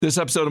This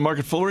episode of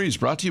Market Foolery is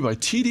brought to you by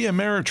TD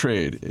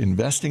Ameritrade.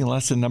 Investing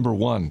lesson number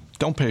 1.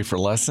 Don't pay for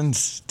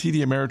lessons.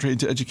 TD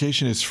Ameritrade's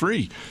education is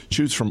free.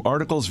 Choose from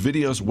articles,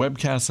 videos,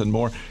 webcasts, and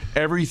more.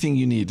 Everything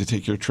you need to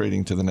take your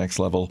trading to the next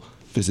level.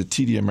 Visit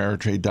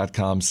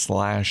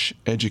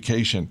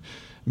tdameritrade.com/education.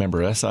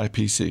 Member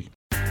SIPC.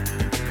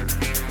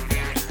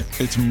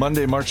 It's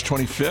Monday, March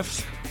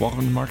 25th.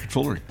 Welcome to Market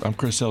Foolery. I'm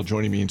Chris Hill.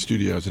 Joining me in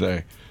studio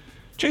today,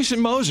 Jason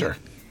Moser.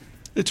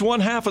 It's one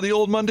half of the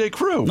old Monday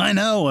crew. I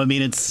know. I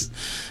mean, it's,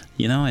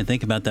 I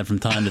think about that from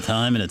time to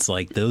time, and it's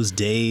like those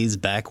days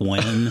back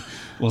when.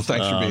 Well,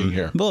 thanks for being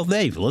here. Well,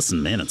 Dave,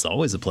 listen, man, it's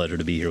always a pleasure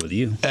to be here with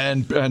you.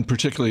 And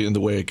particularly in the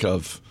wake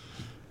of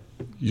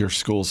your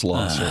school's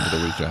loss over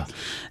the weekend.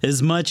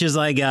 As much as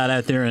I got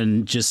out there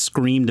and just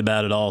screamed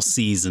about it all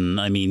season,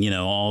 I mean,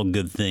 all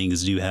good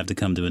things do have to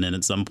come to an end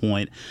at some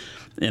point.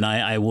 And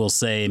I will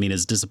say, I mean,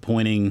 as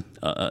disappointing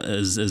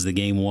as the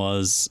game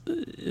was,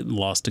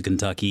 lost to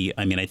Kentucky,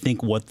 I mean, I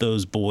think what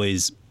those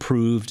boys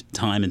proved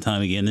time and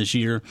time again this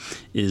year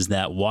is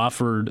that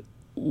Wofford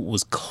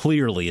was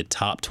clearly a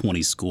top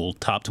 20 school,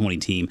 top 20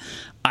 team.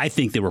 I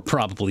think they were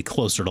probably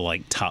closer to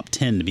like top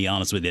 10, to be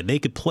honest with you. They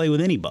could play with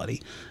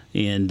anybody.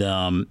 And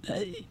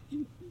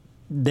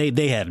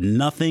they have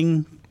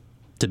nothing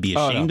to be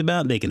ashamed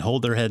about. They can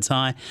hold their heads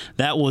high.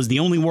 That was the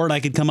only word I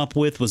could come up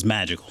with, was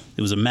magical.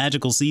 It was a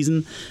magical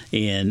season,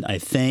 and I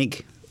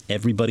thank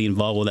everybody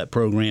involved with that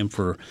program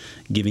for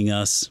giving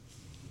us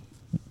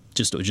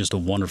just a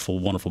wonderful,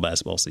 wonderful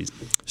basketball season.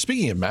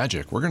 Speaking of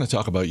magic, we're going to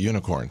talk about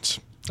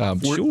unicorns. We're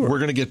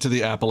going to get to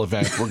the Apple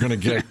event. We're going to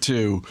get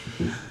to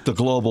the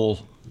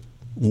global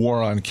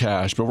war on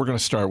cash, but we're going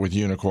to start with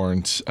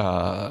unicorns.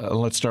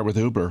 Let's start with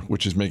Uber,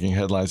 which is making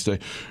headlines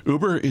today.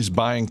 Uber is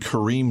buying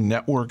Careem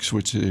Networks,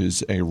 which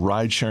is a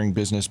ride-sharing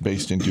business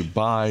based in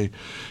Dubai,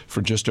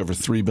 for just over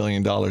 $3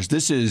 billion.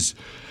 This is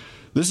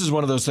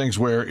one of those things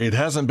where it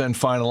hasn't been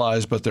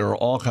finalized, but there are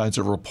all kinds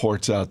of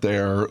reports out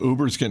there.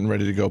 Uber's getting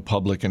ready to go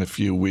public in a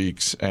few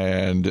weeks,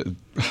 and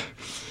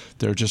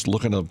they're just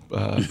looking to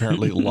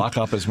apparently lock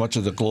up as much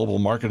of the global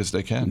market as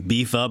they can.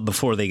 Beef up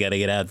before they got to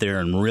get out there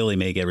and really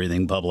make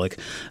everything public.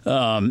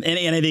 And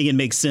I think it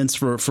makes sense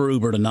for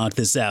Uber to knock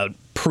this out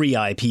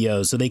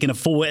pre-IPO so they can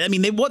avoid. I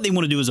mean, what they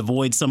want to do is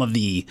avoid some of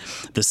the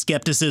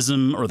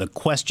skepticism or the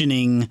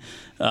questioning.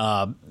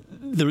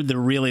 They're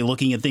really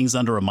looking at things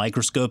under a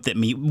microscope that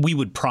we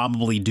would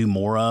probably do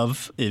more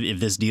of if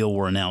this deal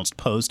were announced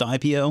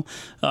post-IPO.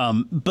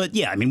 But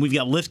yeah, I mean, we've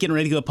got Lyft getting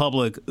ready to go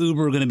public,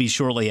 Uber going to be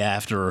shortly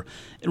after.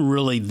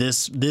 Really,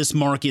 this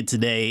market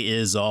today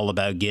is all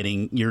about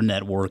getting your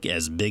network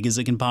as big as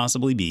it can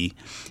possibly be.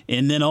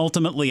 And then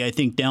ultimately, I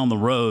think down the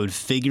road,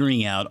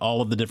 figuring out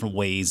all of the different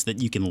ways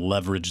that you can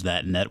leverage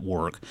that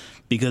network,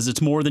 because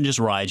it's more than just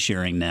ride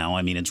sharing now.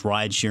 I mean, it's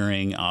ride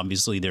sharing.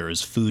 Obviously, there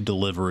is food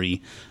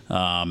delivery.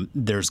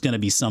 There's going to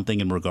be something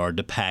in regard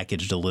to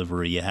package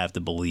delivery. You have to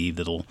believe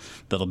that'll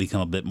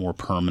become a bit more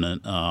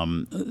permanent.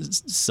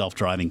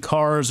 Self-driving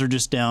cars are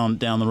just down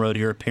the road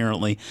here,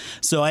 apparently.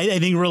 So I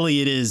think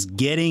really it is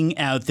getting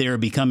out there,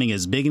 becoming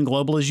as big and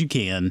global as you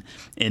can,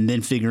 and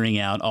then figuring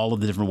out all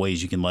of the different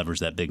ways you can leverage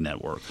that big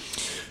network.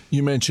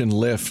 You mentioned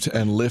Lyft,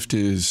 and Lyft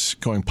is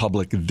going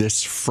public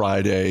this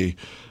Friday.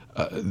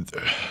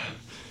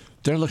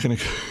 They're looking at...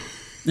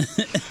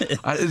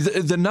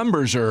 the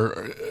numbers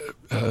are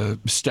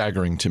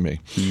staggering to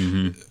me.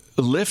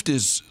 Mm-hmm. Lyft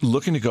is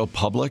looking to go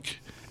public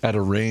at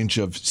a range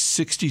of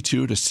 $62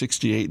 to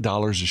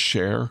 $68 a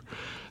share.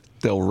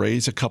 They'll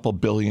raise a couple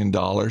 $2 billion.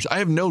 I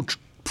have no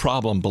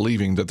problem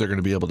believing that they're going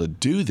to be able to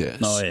do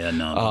this. Oh, yeah,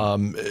 no.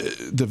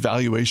 The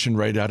valuation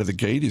right out of the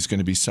gate is going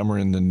to be somewhere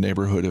in the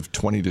neighborhood of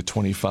 $20 to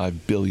 $25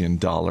 billion.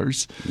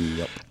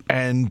 Yep.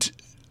 And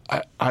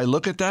I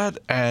look at that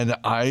and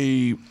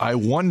I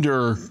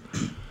wonder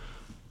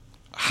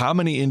how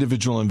many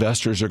individual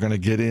investors are going to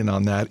get in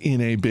on that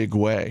in a big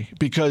way.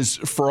 Because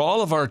for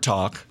all of our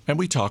talk, and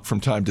we talk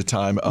from time to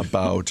time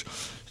about,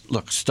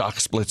 look, stock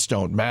splits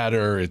don't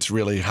matter. It's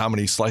really how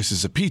many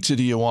slices of pizza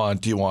do you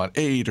want? Do you want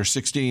 8 or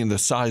 16? The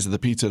size of the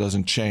pizza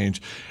doesn't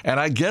change. And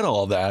I get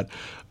all that.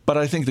 But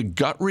I think the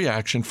gut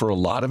reaction for a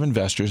lot of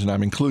investors, and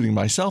I'm including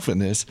myself in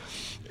this,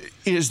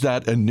 is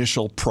that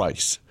initial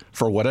price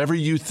for whatever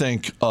you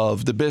think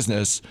of the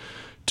business,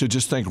 to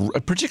just think,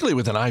 particularly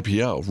with an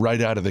IPO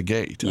right out of the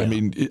gate. Yeah. I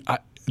mean,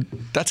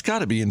 that's got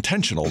to be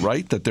intentional,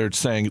 right? That they're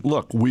saying,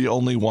 look, we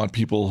only want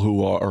people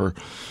who are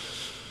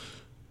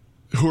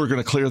going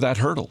to clear that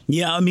hurdle.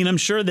 Yeah, I mean, I'm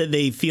sure that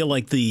they feel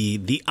like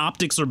the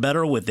optics are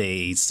better with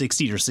a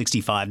 $60 or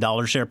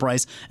 $65 share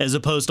price as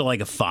opposed to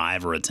like a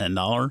 $5 or a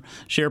 $10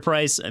 share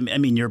price. I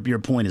mean, your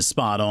point is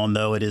spot on,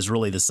 though. It is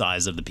really the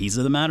size of the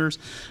pizza that matters.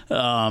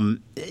 And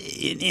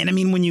I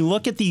mean, when you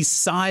look at the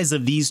size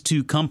of these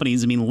two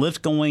companies, I mean,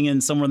 Lyft going in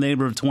somewhere in the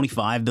neighborhood of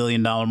 $25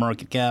 billion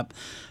market cap,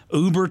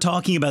 Uber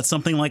talking about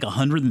something like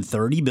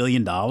 $130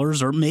 billion,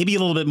 or maybe a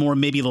little bit more,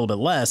 maybe a little bit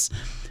less.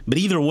 But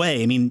either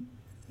way, I mean,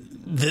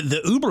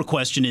 the Uber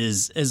question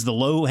is, has the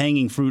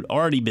low-hanging fruit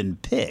already been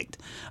picked?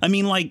 I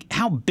mean, like,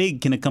 how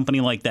big can a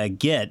company like that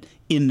get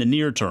in the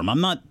near term?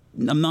 I'm not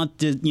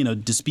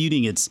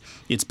disputing its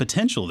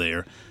potential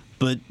there.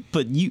 But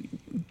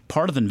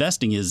part of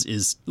investing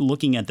is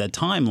looking at that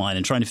timeline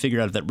and trying to figure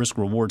out if that risk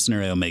reward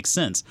scenario makes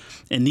sense.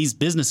 And these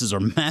businesses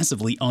are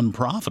massively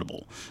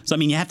unprofitable. So I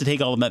mean, you have to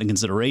take all of that in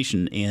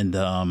consideration. And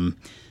I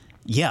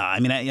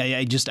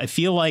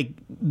feel like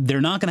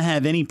they're not going to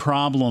have any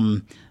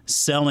problem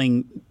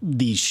selling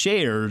these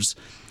shares.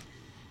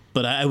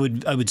 But I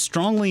would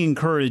strongly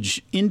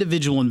encourage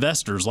individual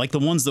investors like the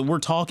ones that we're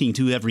talking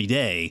to every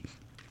day,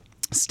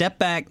 step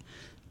back,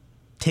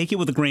 take it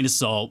with a grain of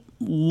salt,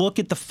 look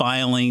at the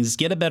filings,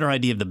 get a better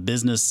idea of the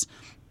business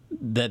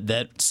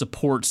that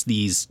supports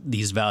these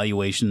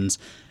valuations.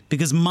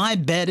 Because my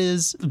bet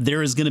is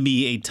there is going to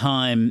be a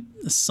time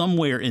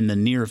somewhere in the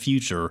near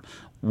future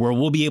where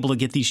we'll be able to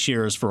get these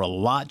shares for a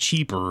lot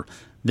cheaper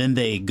than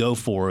they go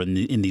for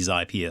in these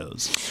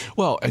IPOs.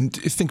 Well, and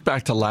think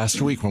back to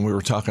last week when we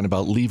were talking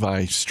about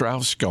Levi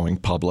Strauss going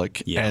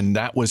public, and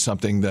that was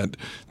something that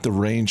the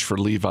range for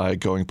Levi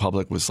going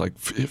public was like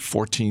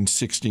 $14,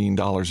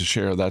 $16 a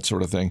share, that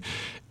sort of thing.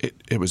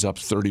 It was up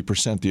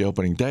 30% the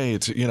opening day.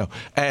 It's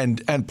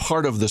and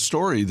part of the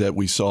story that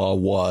we saw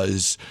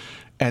was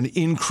an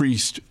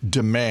increased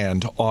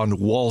demand on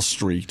Wall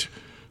Street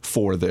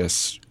for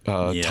this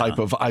type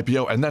of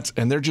IPO,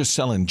 and they're just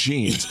selling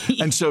jeans.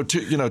 And so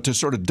to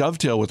sort of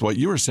dovetail with what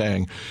you were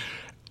saying,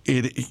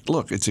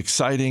 it's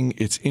exciting,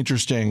 it's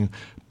interesting,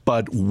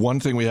 but one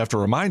thing we have to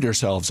remind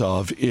ourselves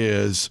of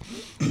is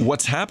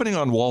what's happening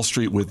on Wall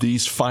Street with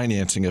these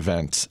financing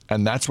events,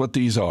 and that's what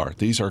these are.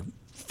 These are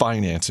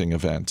financing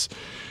events,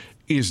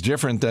 is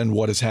different than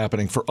what is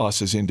happening for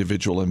us as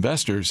individual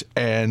investors.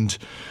 And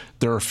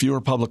there are fewer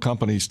public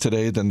companies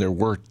today than there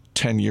were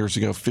 10 years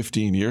ago,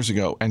 15 years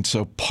ago. And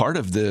so part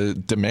of the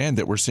demand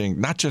that we're seeing,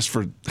 not just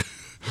for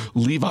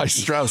Levi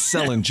Strauss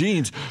selling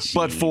jeans,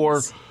 but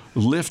for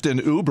Lyft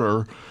and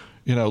Uber,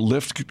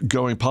 Lyft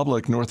going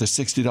public north of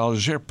 $60 a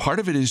share. Part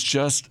of it is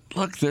just,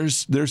 look,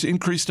 there's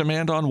increased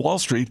demand on Wall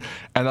Street,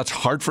 and that's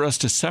hard for us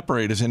to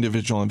separate as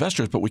individual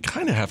investors, but we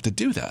kind of have to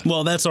do that.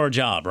 Well, that's our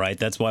job, right?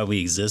 That's why we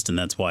exist, and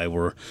that's why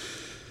we're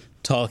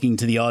talking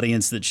to the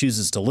audience that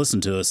chooses to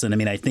listen to us. And I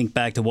mean, I think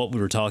back to what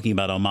we were talking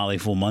about on Motley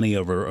Fool Money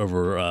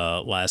over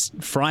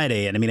last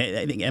Friday, and I mean,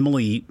 I think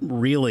Emily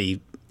really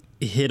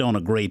hit on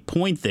a great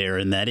point there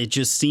in that it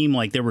just seemed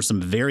like there were some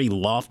very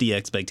lofty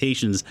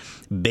expectations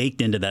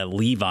baked into that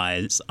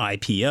Levi's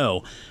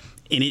IPO.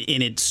 And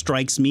it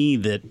strikes me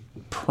that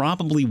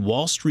probably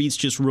Wall Street's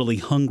just really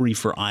hungry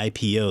for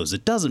IPOs.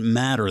 It doesn't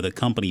matter the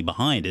company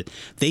behind it.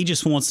 They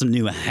just want some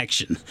new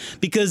action.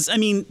 Because, I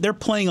mean, they're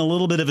playing a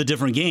little bit of a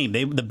different game.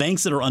 The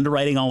banks that are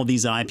underwriting all of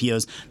these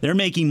IPOs, they're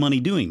making money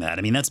doing that.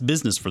 I mean, that's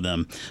business for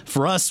them.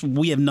 For us,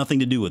 we have nothing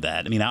to do with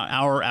that. I mean,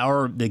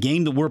 the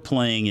game that we're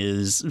playing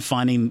is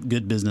finding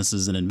good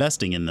businesses and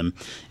investing in them.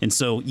 And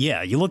so,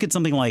 yeah, you look at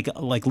something like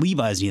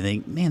Levi's and you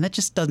think, man, that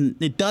just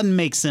doesn't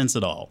make sense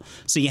at all.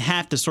 So you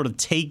have to sort of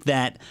take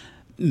that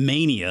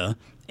mania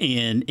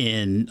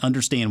and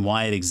understand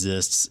why it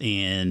exists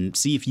and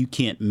see if you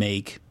can't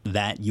make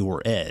that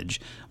your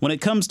edge. When it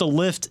comes to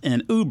Lyft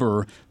and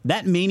Uber,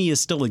 that mania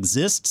still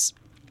exists.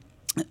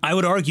 I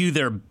would argue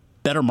there are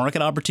better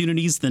market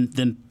opportunities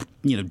than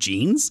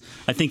jeans.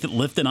 I think that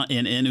Lyft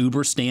and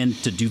Uber stand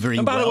to do very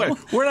well. By the way,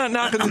 we're not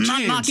knocking the jeans.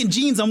 I'm not knocking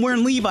jeans. I'm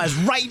wearing Levi's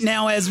right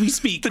now as we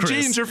speak, Chris. The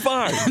jeans are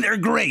fine. They're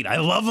great. I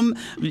love them.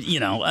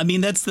 I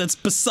mean, that's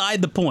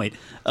beside the point.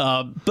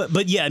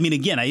 But yeah, I mean,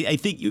 again, I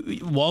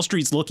think Wall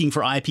Street's looking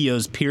for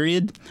IPOs,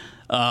 period.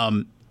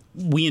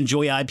 We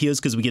enjoy IPOs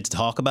because we get to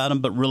talk about them,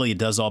 but really it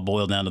does all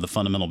boil down to the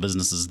fundamental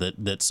businesses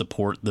that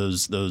support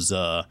those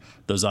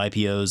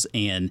IPOs.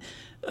 And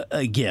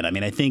again, I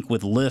mean, I think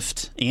with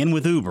Lyft and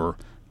with Uber,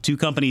 two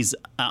companies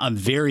I'm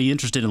very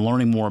interested in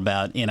learning more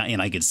about, and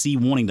I could see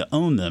wanting to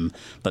own them.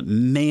 But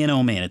man,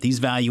 oh man, at these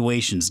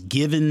valuations,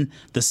 given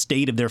the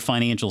state of their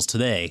financials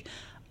today,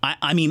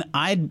 I mean,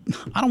 I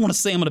don't want to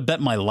say I'm going to bet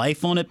my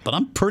life on it, but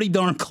I'm pretty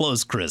darn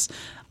close, Chris.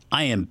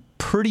 I am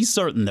pretty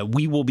certain that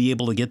we will be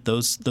able to get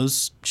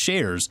those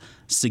shares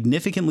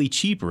significantly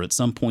cheaper at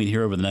some point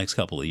here over the next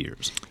couple of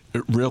years.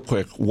 Real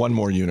quick, one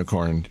more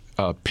unicorn.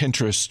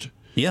 Pinterest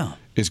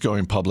is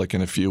going public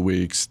in a few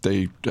weeks.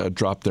 They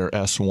dropped their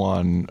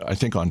S1, I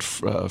think, on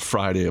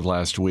Friday of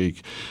last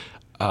week.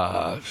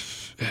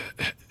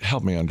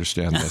 Help me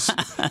understand this.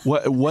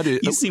 What is,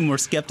 you seem more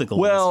skeptical.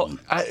 Well,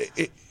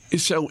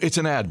 so it's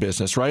an ad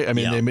business, right? I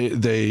mean,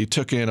 they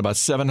took in about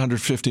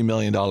 $750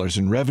 million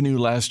in revenue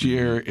last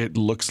year. It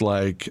looks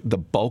like the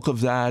bulk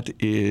of that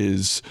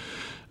is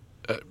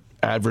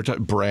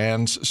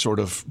brands sort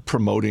of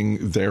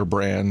promoting their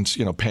brands,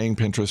 paying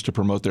Pinterest to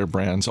promote their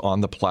brands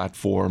on the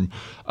platform.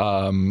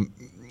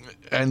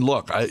 And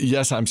look,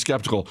 yes, I'm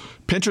skeptical.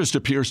 Pinterest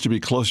appears to be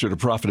closer to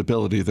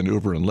profitability than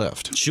Uber and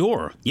Lyft.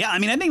 Sure. Yeah, I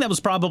mean, I think that was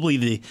probably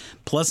the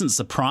pleasant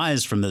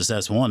surprise from this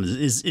S1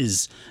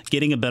 is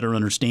getting a better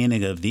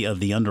understanding of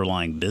the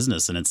underlying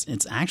business, and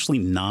it's actually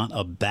not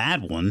a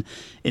bad one.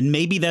 And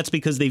maybe that's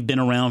because they've been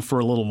around for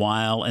a little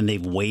while and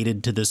they've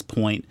waited to this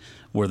point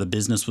where the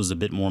business was a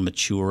bit more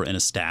mature and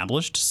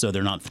established, so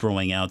they're not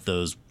throwing out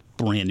those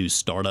brand new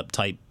startup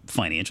type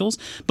financials.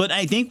 But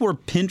I think where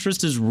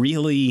Pinterest is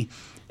really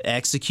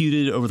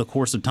executed over the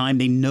course of time,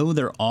 they know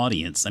their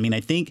audience. I mean, I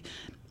think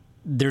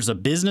there's a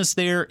business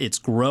there. It's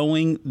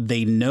growing.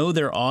 They know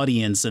their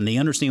audience, and they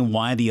understand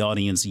why the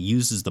audience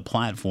uses the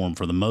platform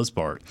for the most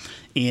part.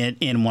 And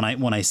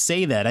when I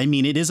say that, I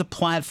mean it is a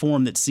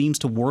platform that seems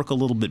to work a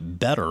little bit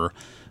better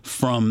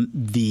from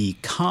the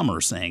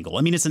commerce angle.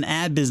 I mean, it's an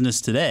ad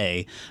business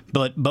today,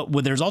 but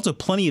there's also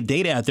plenty of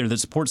data out there that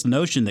supports the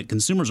notion that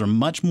consumers are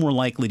much more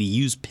likely to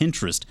use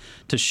Pinterest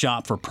to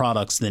shop for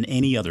products than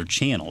any other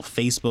channel: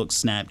 Facebook,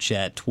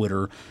 Snapchat,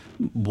 Twitter,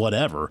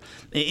 whatever.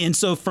 And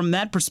so from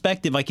that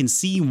perspective, I can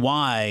see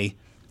why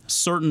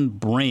certain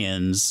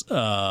brands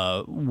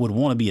would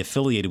want to be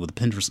affiliated with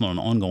Pinterest on an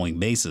ongoing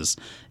basis.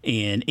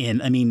 And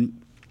I mean,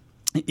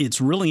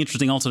 it's really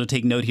interesting also to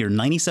take note here,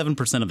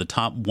 97% of the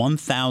top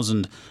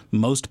 1,000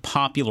 most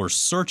popular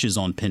searches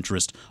on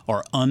Pinterest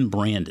are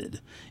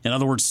unbranded. In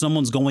other words,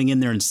 someone's going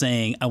in there and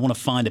saying, I want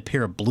to find a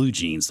pair of blue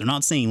jeans. They're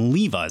not saying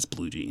Levi's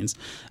blue jeans.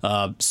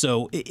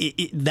 So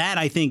that,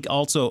 I think,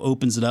 also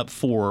opens it up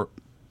for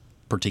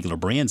particular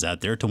brands out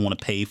there to want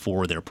to pay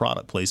for their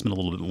product placement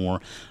a little bit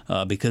more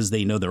because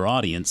they know their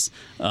audience.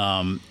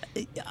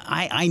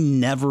 I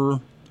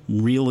never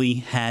really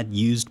had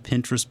used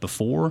Pinterest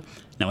before.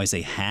 Now I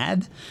say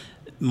had.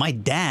 My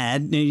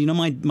dad,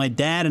 my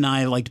dad and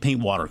I like to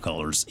paint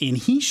watercolors, and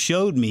he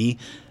showed me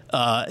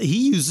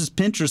he uses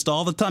Pinterest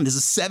all the time. This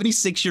is a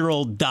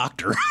 76-year-old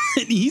doctor.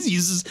 He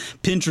uses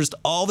Pinterest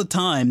all the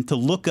time to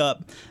look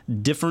up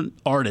different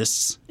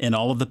artists and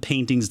all of the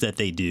paintings that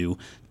they do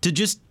to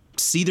just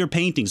see their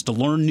paintings, to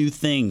learn new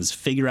things,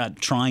 figure out,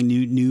 trying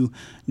new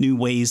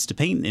ways to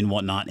paint and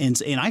whatnot.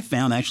 And I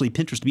found actually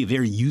Pinterest to be a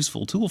very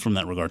useful tool from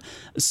that regard.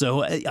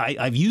 So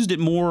I've used it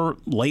more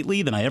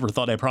lately than I ever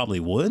thought I probably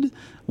would,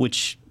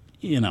 which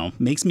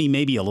makes me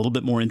maybe a little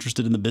bit more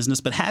interested in the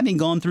business. But having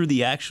gone through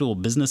the actual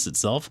business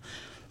itself,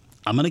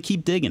 I'm going to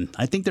keep digging.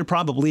 I think there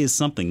probably is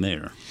something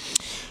there.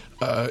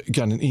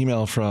 Got an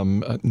email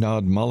from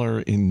Nod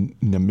Muller in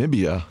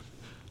Namibia.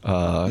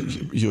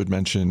 You had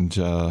mentioned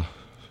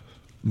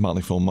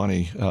Motley Fool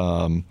Money.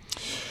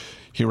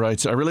 He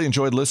writes, I really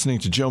enjoyed listening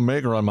to Joe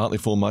Mager on Motley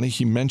Fool Money.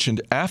 He mentioned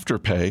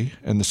Afterpay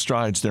and the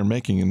strides they're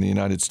making in the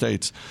United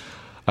States.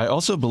 I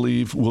also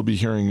believe we'll be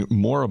hearing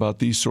more about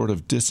these sort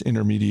of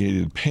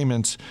disintermediated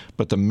payments,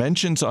 but the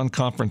mentions on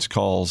conference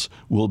calls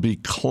will be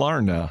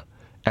Klarna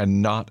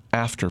and not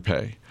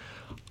Afterpay.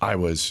 I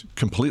was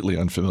completely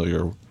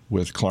unfamiliar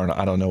with Klarna.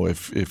 I don't know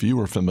if you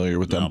were familiar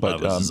with them, but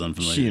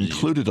he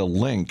included a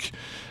link.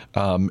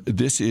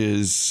 This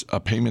is a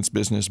payments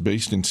business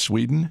based in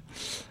Sweden,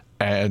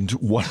 and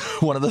one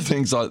of the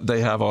things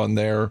they have on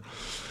their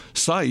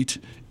site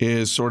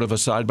is sort of a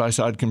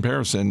side-by-side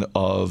comparison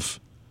of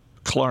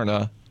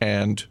Klarna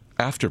and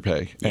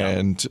Afterpay. Yeah.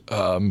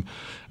 And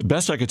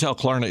best I could tell,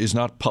 Klarna is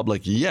not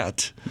public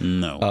yet.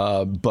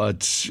 No.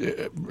 But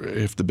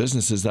if the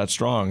business is that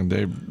strong,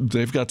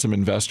 they've got some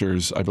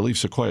investors. I believe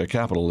Sequoia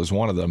Capital is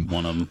one of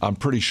them. I'm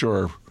pretty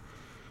sure.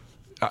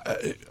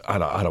 I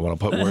don't want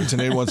to put words in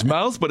anyone's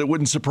mouth, but it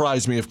wouldn't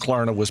surprise me if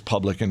Klarna was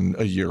public in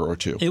a year or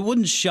two. It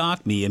wouldn't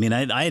shock me. I mean,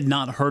 I had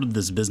not heard of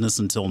this business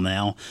until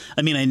now.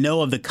 I mean, I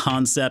know of the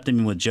concept. I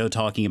mean, with Joe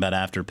talking about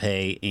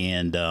Afterpay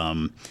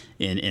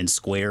and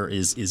Square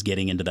is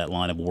getting into that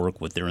line of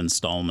work with their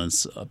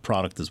installments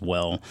product as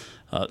well.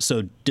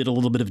 So did a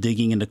little bit of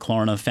digging into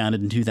Klarna,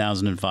 founded in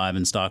 2005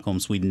 in Stockholm,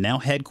 Sweden, now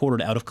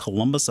headquartered out of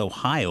Columbus,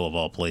 Ohio, of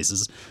all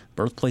places.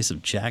 Birthplace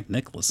of Jack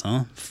Nicklaus,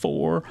 huh?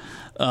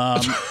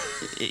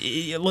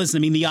 Listen, I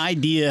mean, the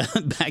idea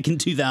back in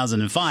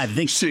 2005, I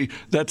think... See,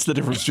 that's the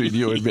difference between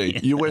you and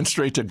me. You went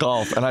straight to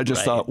golf, and I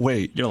just thought,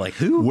 wait. You're like,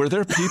 who? Were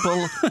there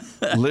people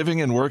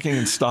living and working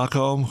in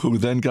Stockholm who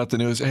then got the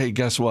news, hey,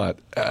 guess what?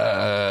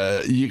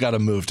 You got to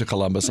move to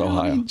Columbus,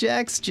 Ohio.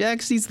 Jack's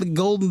he's the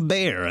golden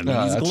bear. I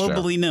mean, he's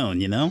globally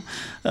known,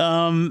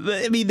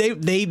 I mean,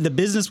 the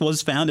business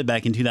was founded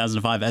back in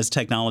 2005 as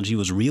technology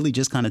was really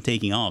just kind of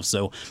taking off.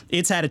 So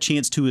it's had a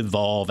chance to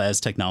evolve as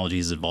technology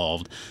has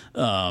evolved.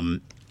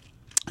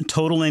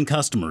 Total end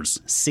customers,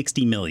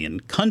 60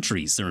 million.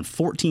 Countries, they're in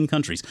 14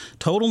 countries.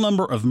 Total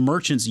number of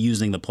merchants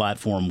using the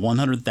platform,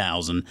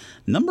 100,000.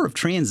 Number of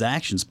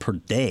transactions per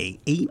day,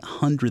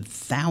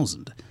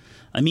 800,000.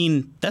 I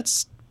mean,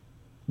 that's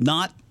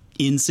not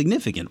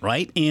insignificant,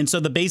 right? And so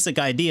the basic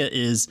idea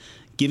is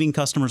giving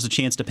customers a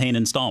chance to pay in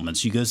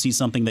installments. You go see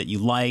something that you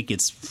like,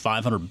 it's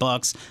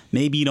 $500.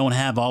 Maybe you don't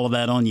have all of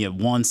that on you at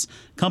once.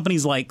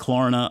 Companies like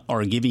Klarna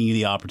are giving you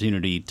the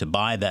opportunity to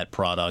buy that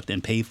product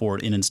and pay for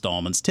it in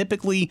installments.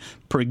 Typically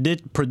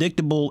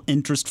predictable,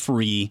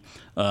 interest-free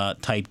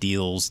type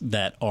deals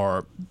that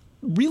are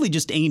really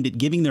just aimed at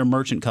giving their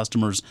merchant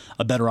customers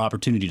a better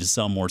opportunity to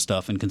sell more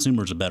stuff and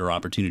consumers a better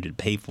opportunity to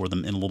pay for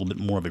them in a little bit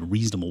more of a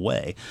reasonable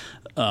way.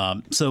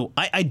 So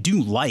I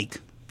do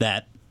like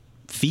that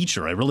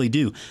feature. I really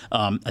do.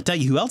 I tell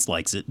you who else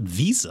likes it,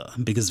 Visa,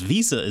 because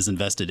Visa is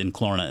invested in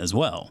Klarna as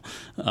well.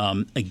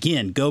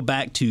 Again, go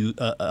back to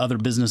other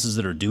businesses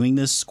that are doing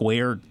this.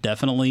 Square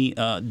definitely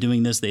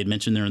doing this. They had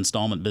mentioned their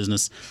installment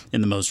business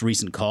in the most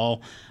recent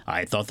call.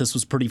 I thought this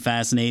was pretty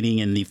fascinating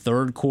in the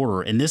third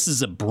quarter. And this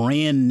is a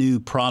brand new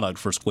product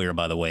for Square,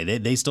 by the way.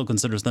 They still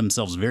consider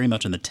themselves very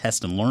much in the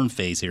test and learn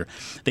phase here.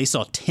 They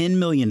saw 10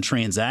 million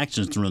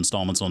transactions through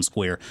installments on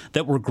Square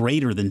that were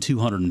greater than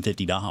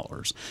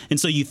 $250. And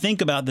so you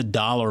think about the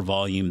dollar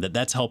volume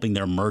that's helping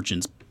their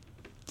merchants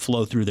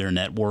flow through their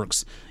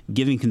networks,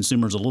 giving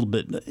consumers a little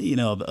bit,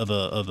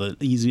 of an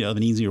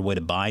easier way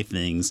to buy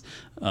things.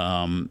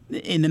 And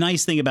the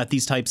nice thing about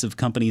these types of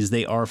companies,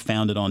 they are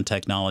founded on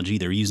technology.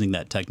 They're using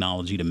that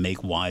technology to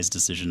make wise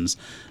decisions.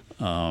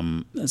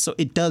 So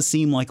it does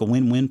seem like a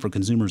win-win for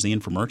consumers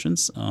and for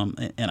merchants.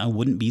 And I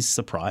wouldn't be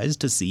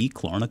surprised to see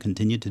Klarna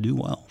continue to do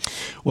well.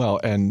 Well,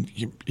 and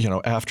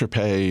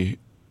Afterpay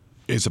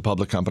is a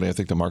public company. I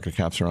think the market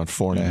cap's around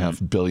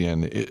 $4.5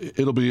 billion.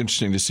 It'll be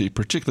interesting to see,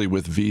 particularly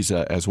with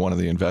Visa as one of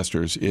the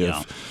investors,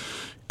 if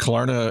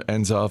Klarna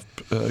ends up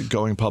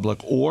going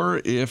public,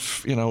 or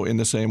if, in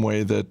the same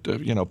way that,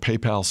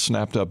 PayPal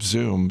snapped up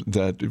Zoom,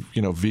 that,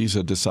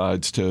 Visa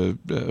decides to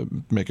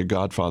make a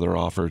Godfather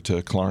offer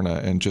to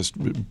Klarna and just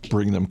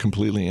bring them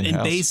completely in-house.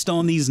 And based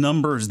on these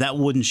numbers, that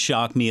wouldn't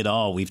shock me at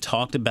all. We've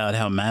talked about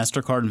how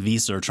MasterCard and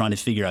Visa are trying to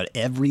figure out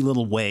every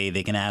little way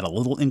they can add a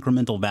little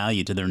incremental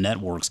value to their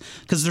networks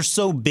because they're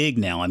so big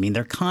now. I mean,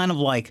 they're kind of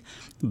like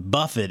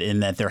Buffett in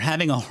that they're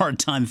having a hard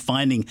time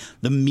finding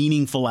the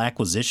meaningful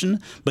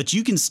acquisition, but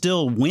you can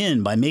still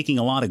win by making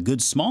a lot of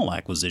good small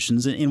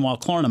acquisitions. And while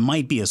Klarna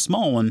might be a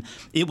small one,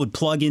 it would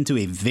plug into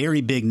a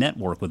very big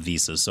network with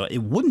Visa. So it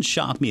wouldn't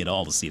shock me at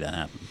all to see that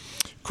happen.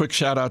 Quick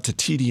shout out to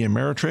TD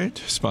Ameritrade,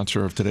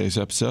 sponsor of today's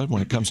episode.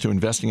 When it comes to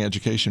investing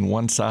education,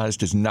 one size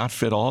does not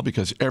fit all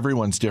because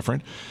everyone's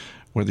different,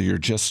 whether you're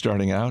just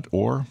starting out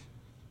or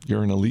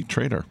you're an elite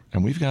trader.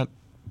 And we've got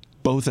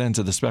both ends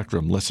of the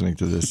spectrum listening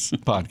to this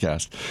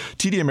podcast.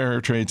 TD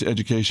Ameritrade's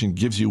education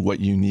gives you what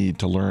you need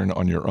to learn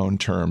on your own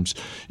terms.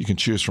 You can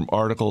choose from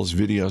articles,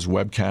 videos,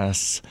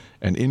 webcasts,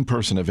 and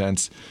in-person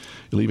events.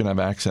 You'll even have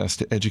access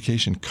to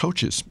education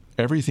coaches,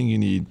 everything you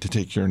need to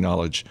take your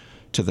knowledge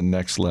to the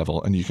next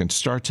level. And you can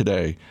start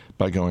today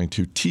by going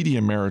to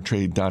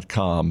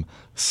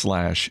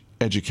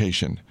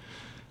tdameritrade.com/education.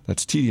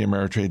 That's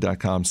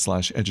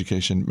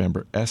tdameritrade.com/education,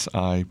 member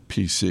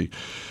SIPC.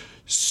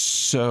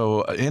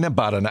 So in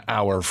about an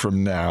hour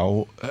from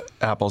now,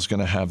 Apple's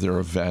going to have their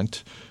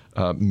event,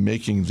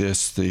 making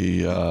this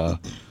the,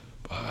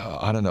 the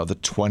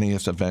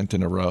 20th event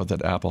in a row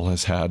that Apple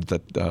has had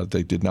that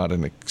they did not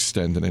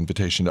extend an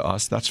invitation to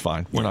us. That's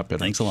fine. We're not bitter.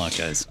 Thanks a lot,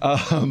 guys.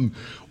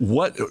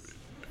 What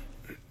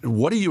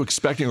are you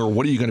expecting, or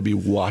what are you going to be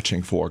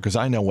watching for? Because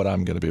I know what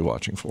I'm going to be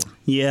watching for.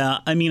 Yeah,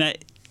 I mean, I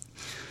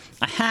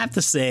have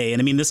to say, and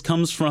I mean, this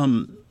comes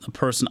from a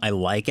person. I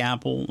like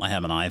Apple. I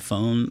have an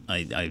iPhone.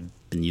 I've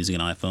been using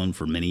an iPhone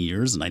for many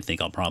years, and I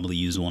think I'll probably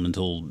use one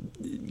until,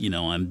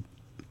 I'm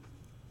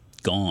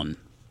gone.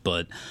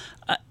 But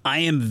I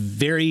am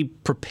very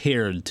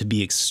prepared to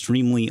be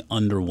extremely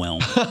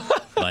underwhelmed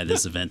by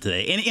this event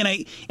today.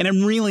 And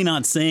I'm really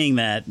not saying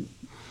that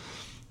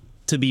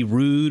to be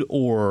rude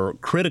or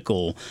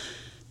critical,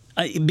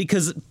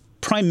 because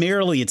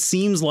primarily it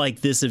seems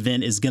like this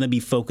event is going to be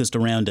focused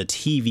around a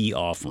TV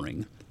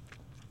offering.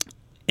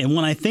 And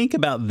when I think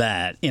about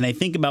that, and I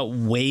think about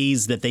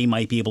ways that they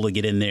might be able to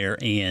get in there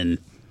and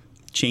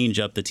change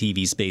up the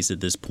TV space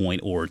at this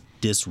point or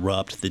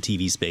disrupt the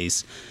TV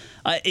space,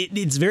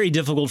 it's very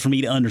difficult for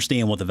me to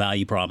understand what the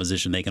value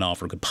proposition they can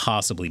offer could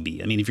possibly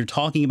be. I mean, if you're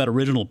talking about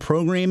original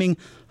programming,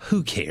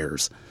 who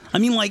cares? I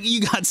mean, like,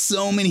 you got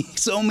so many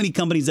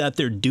companies out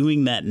there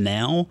doing that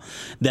now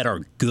that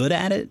are good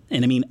at it.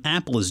 And I mean,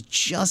 Apple is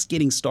just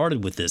getting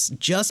started with this.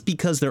 Just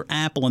because they're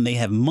Apple and they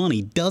have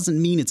money doesn't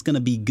mean it's going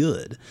to be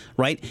good,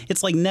 right?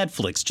 It's like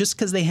Netflix. Just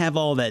because they have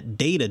all that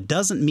data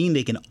doesn't mean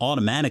they can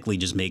automatically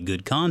just make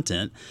good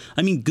content.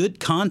 I mean, good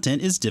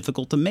content is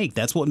difficult to make.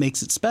 That's what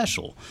makes it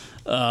special.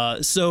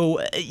 So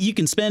you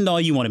can spend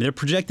all you want. I mean, they're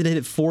projected to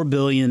hit $4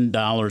 billion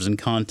in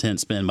content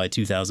spend by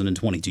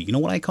 2022. You know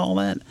what I call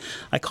that?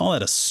 I call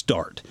that a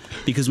start.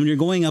 Because when you're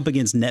going up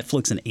against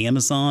Netflix and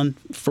Amazon,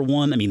 for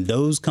one, I mean,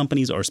 those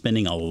companies are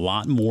spending a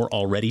lot more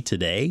already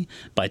today.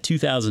 By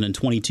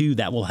 2022,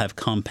 that will have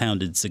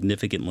compounded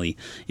significantly.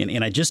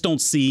 And I just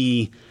don't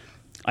see...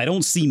 I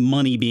don't see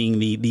money being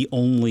the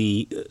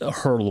only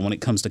hurdle when it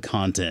comes to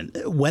content.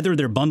 Whether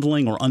they're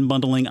bundling or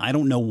unbundling, I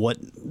don't know what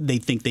they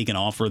think they can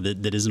offer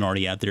that isn't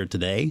already out there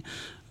today.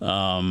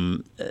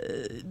 Remember,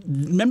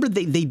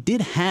 they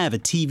did have a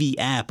TV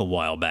app a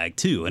while back,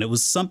 too, and it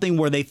was something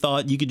where they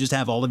thought you could just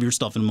have all of your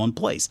stuff in one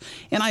place.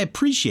 And I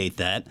appreciate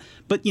that.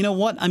 But you know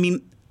what? I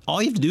mean,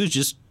 all you have to do is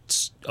just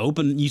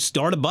you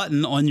start a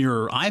button on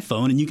your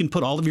iPhone and you can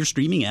put all of your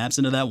streaming apps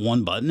into that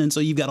one button, and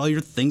so you've got all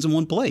your things in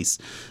one place.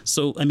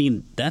 So I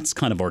mean, that's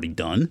kind of already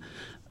done.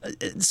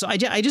 So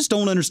I just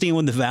don't understand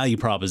what the value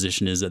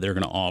proposition is that they're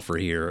going to offer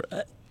here.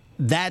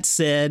 That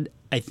said,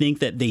 I think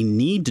that they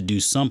need to do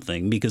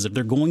something, because if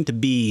they're going to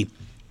be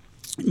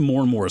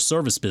more and more a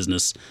service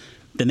business,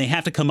 then they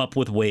have to come up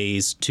with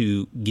ways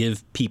to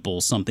give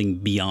people something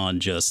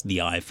beyond just the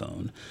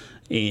iPhone.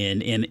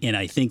 And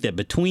I think that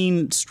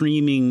between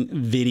streaming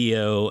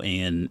video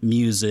and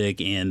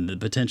music and the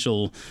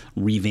potential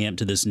revamp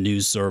to this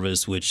news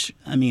service, which,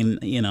 I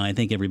mean, I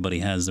think everybody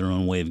has their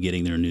own way of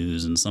getting their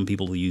news, and some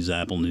people use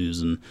Apple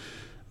News and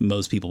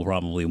most people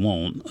probably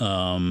won't.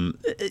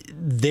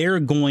 They're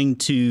going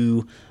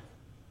to,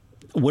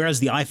 whereas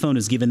the iPhone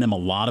has given them a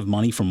lot of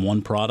money from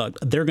one product,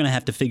 they're going to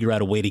have to figure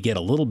out a way to get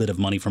a little bit of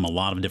money from a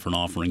lot of different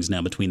offerings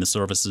now, between the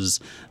services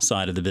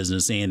side of the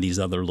business and these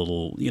other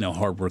little,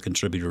 hardware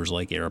contributors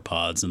like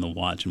AirPods and the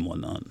watch and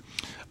whatnot.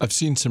 I've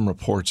seen some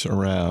reports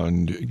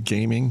around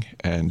gaming,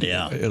 and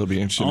it'll be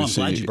interesting to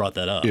see glad you brought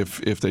that up.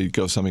 if they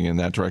go something in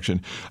that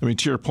direction. I mean,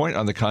 to your point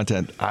on the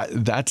content,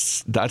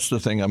 that's the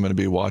thing I'm going to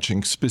be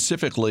watching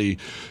specifically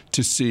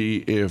to see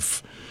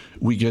if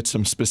we get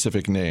some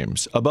specific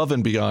names above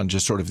and beyond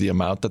just sort of the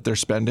amount that they're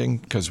spending,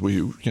 because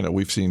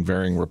we've seen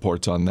varying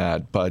reports on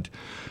that. But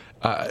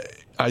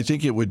I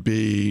think it would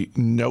be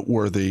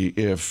noteworthy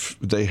if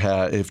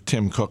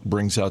Tim Cook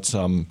brings out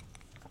some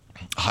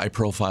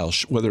high-profile,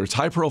 whether it's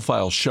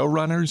high-profile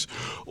showrunners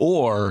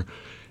or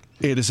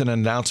it is an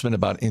announcement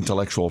about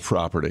intellectual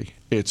property.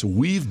 It's,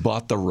 we've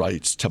bought the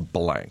rights to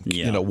blank,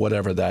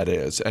 whatever that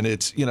is. And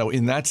it's,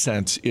 in that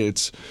sense,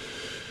 it's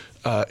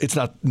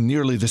not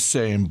nearly the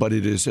same, but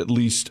it is at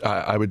least,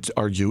 I would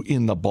argue,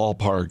 in the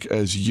ballpark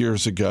as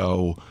years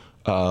ago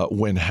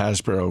when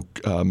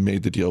Hasbro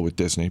made the deal with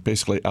Disney,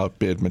 basically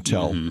outbid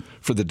Mattel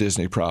for the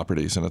Disney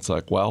properties. And it's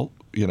like, well,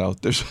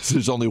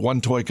 there's only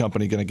one toy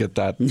company going to get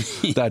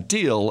that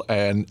deal,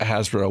 and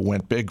Hasbro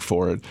went big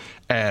for it.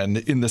 And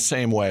in the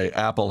same way,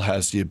 Apple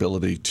has the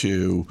ability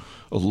to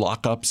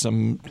lock up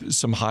some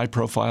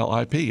high-profile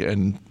IP,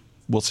 and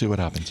we'll see what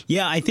happens.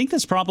 Yeah, I think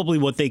that's probably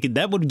what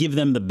that would give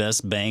them the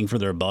best bang for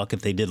their buck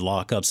if they did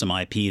lock up some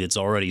IP that's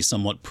already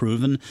somewhat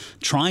proven.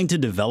 Trying to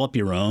develop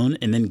your own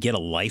and then get a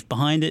life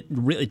behind it,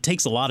 really, it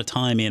takes a lot of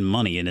time and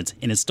money, and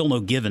it's still no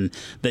given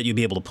that you'll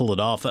be able to pull it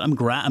off. I'm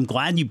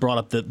glad you brought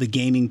up the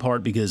gaming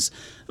part, because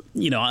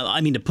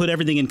I mean, to put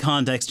everything in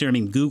context here, I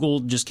mean,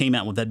 Google just came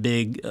out with that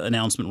big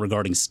announcement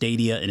regarding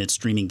Stadia and its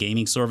streaming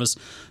gaming service.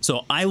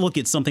 So I look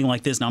at something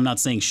like this, and I'm not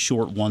saying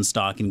short one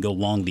stock and go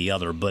long the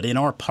other, but in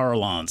our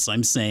parlance,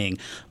 I'm saying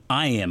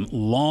I am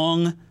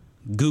long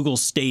Google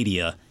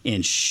Stadia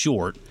and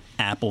short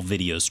Apple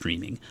video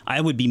streaming.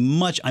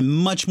 I'm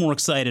much more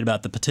excited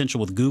about the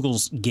potential with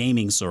Google's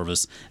gaming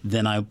service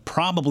than I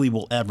probably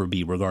will ever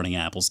be regarding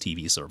Apple's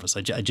TV service.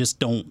 I just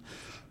don't.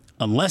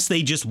 Unless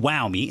they just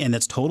wow me, and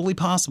that's totally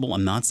possible.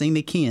 I'm not saying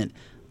they can't.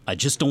 I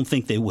just don't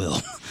think they will.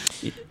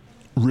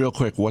 Real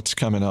quick, what's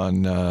coming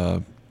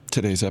on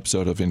today's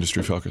episode of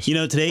Industry Focus?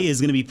 Today is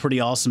going to be pretty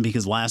awesome,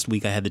 because last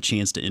week I had the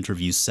chance to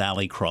interview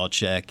Sally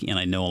Krawcheck, and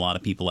I know a lot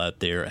of people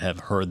out there have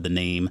heard the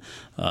name.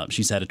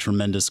 She's had a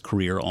tremendous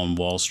career on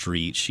Wall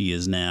Street. She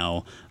is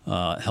now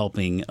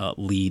helping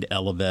lead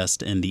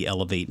Ellevest and the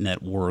Elevate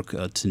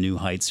Network to new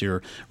heights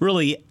here.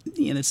 Really,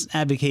 it's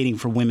advocating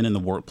for women in the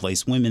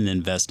workplace, women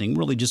investing,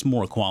 really just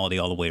more equality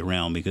all the way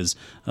around, because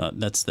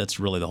that's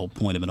really the whole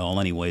point of it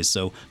all anyway.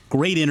 So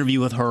great interview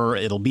with her.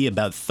 It'll be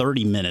about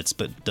 30 minutes,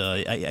 but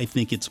I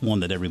think it's one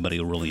that everybody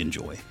will really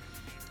enjoy.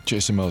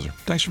 Jason Moser,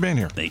 thanks for being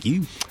here. Thank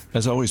you.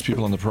 As always,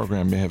 people on the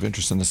program may have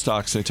interest in the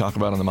stocks they talk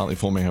about on the Motley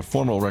Fool, may have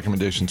formal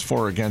recommendations for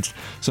or against,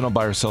 so don't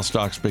buy or sell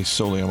stocks based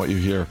solely on what you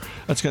hear.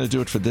 That's going to do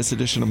it for this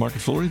edition of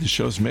Market Foolery. The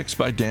show's mixed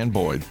by Dan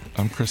Boyd.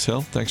 I'm Chris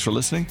Hill. Thanks for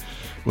listening.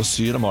 We'll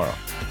see you tomorrow.